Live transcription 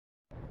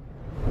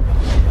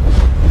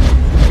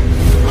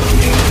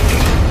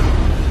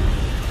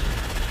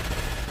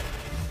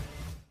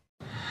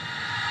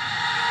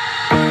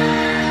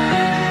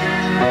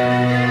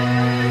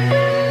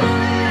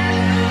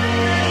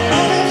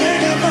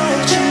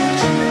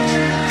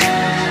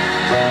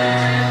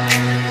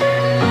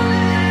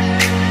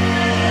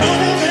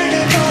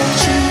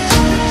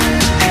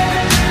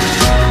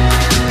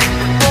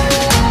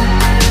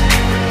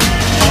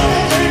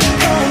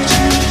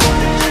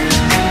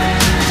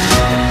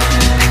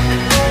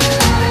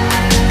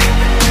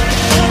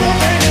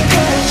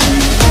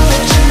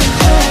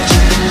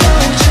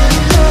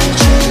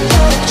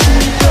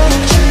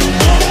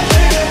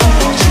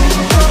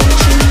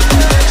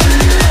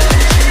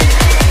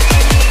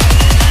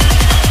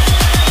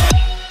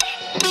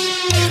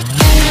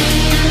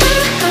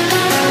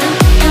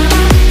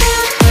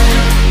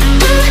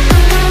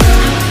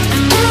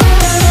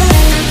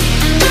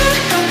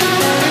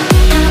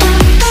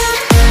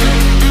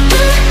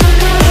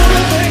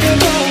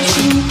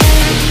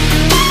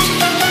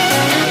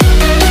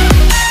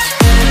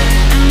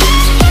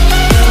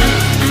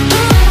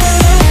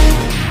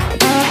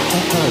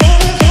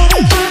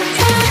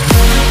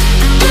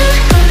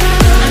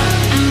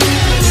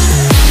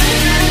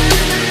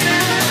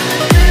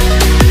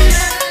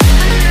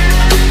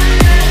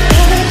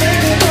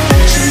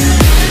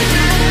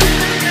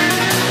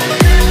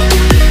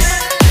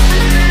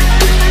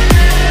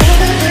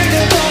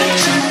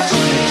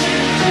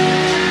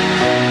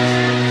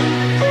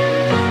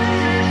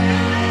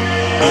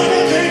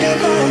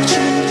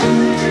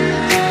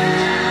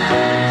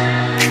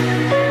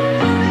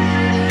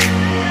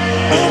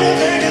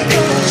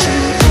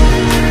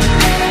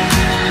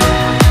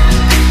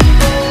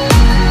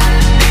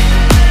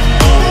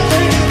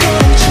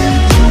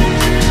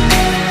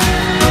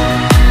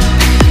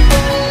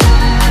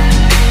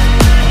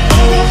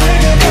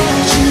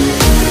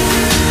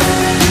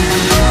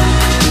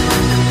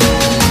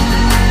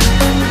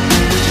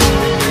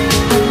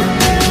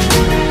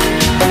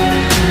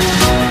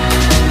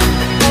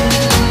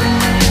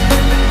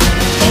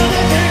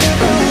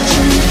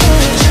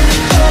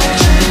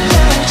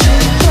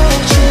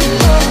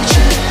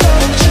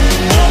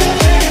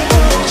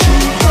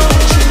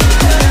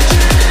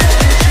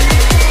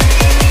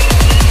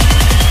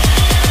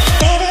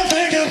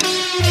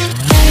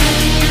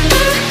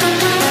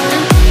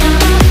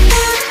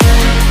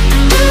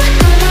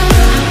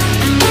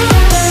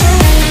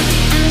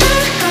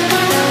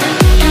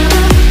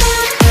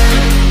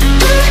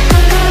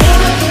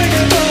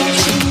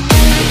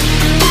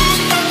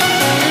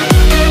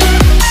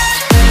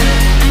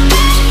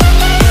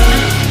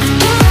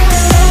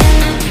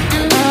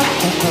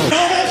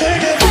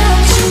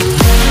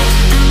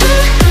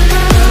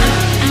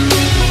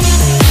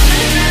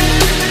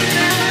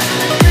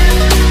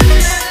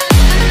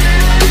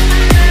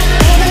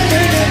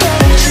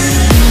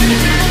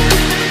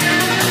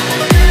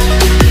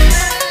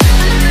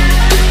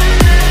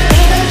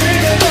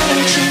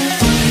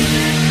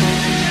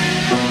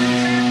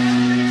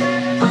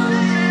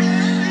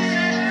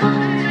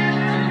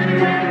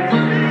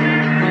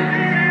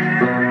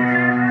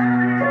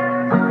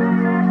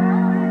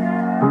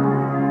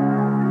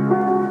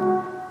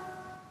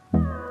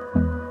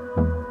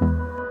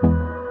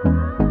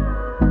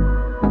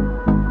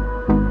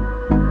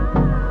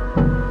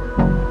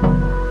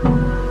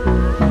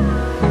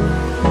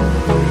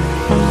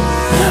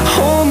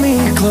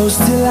close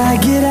till I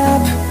get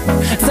up.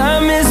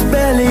 Time is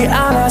barely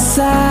on our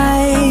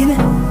side.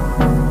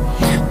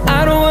 I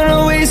don't wanna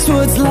waste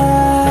what's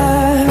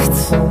left.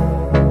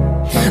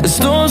 The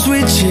storms we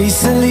chase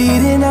are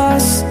leading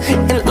us,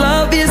 and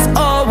love is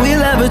all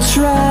we'll ever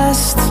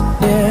trust.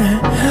 Yeah,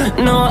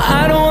 no,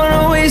 I don't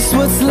wanna waste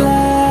what's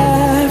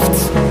left.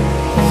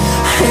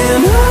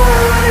 And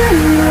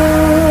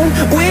on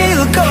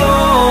we'll go,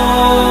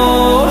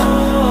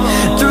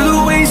 through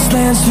the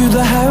wastelands, through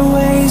the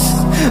highways,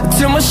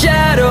 till my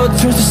shadow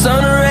turns to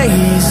sun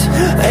rays.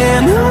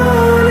 And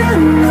on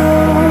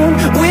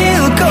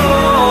we'll go,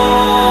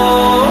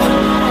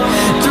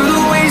 through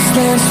the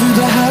wastelands, through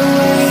the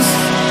highways,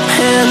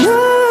 and on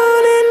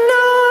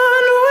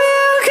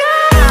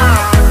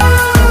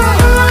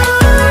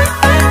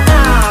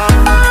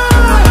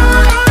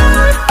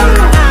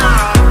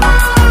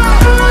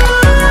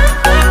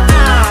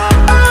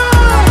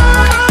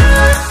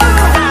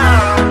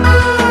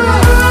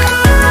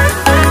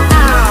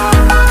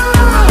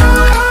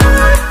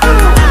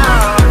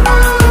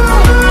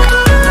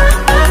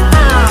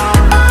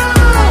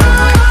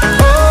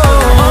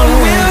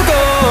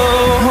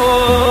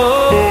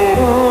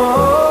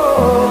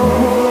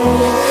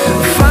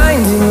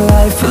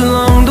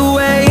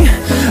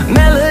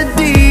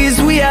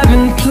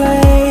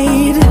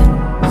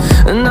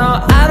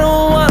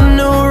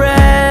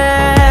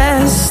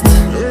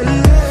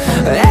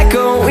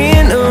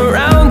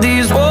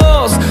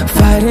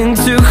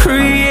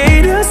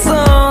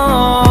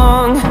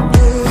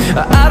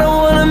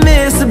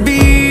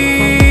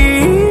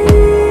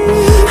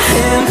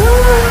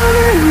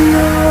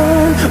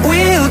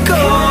we'll go.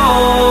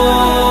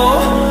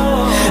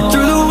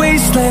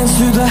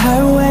 Through the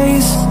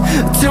highways,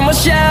 till my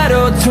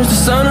shadow turns to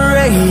sun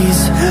rays.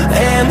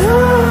 And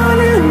on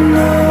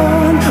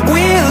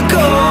we'll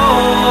go,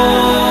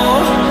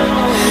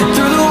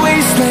 through the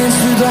wastelands,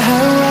 through the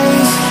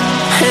highways,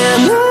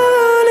 and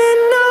on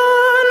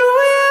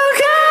we'll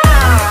go.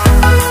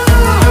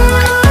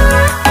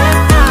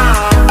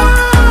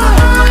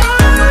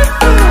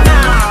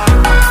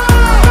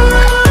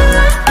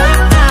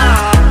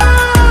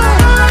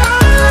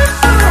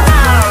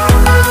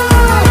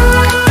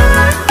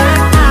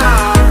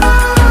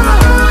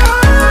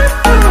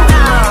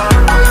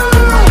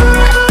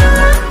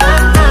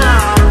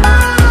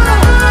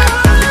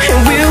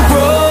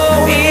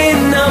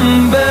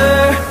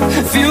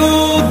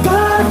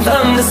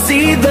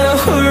 See the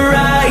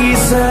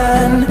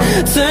horizon,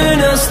 turn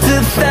us to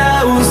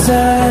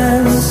thousands.